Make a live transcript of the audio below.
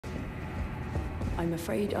I'm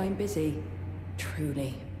afraid I'm busy.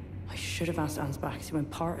 Truly. I should have asked Ansbach to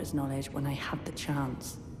impart his knowledge when I had the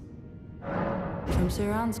chance. From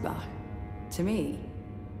Sir Ansbach? To me?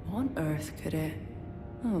 What on earth could it...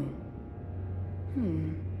 Oh.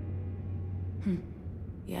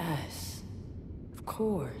 Yes. Of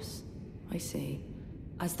course. I see.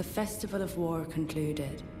 As the Festival of War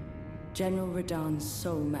concluded, General Radahn's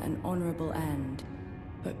soul met an honorable end,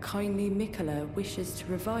 but kindly Mikola wishes to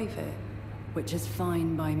revive it, which is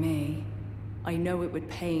fine by me. I know it would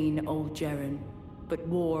pain old Jeren, but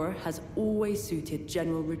war has always suited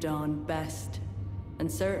General Radahn best,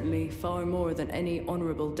 and certainly far more than any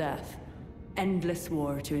honorable death. Endless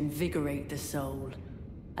war to invigorate the soul,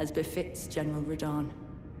 as befits General Radahn,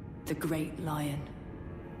 the Great Lion.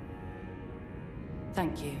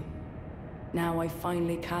 Thank you. Now I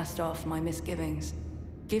finally cast off my misgivings.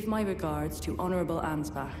 Give my regards to Honorable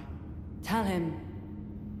Ansbach. Tell him,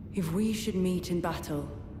 if we should meet in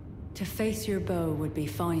battle, to face your bow would be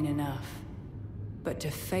fine enough, but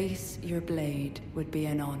to face your blade would be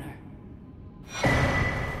an honor.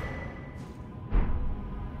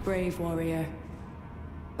 Brave warrior.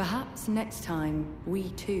 Perhaps next time, we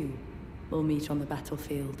too will meet on the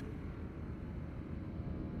battlefield.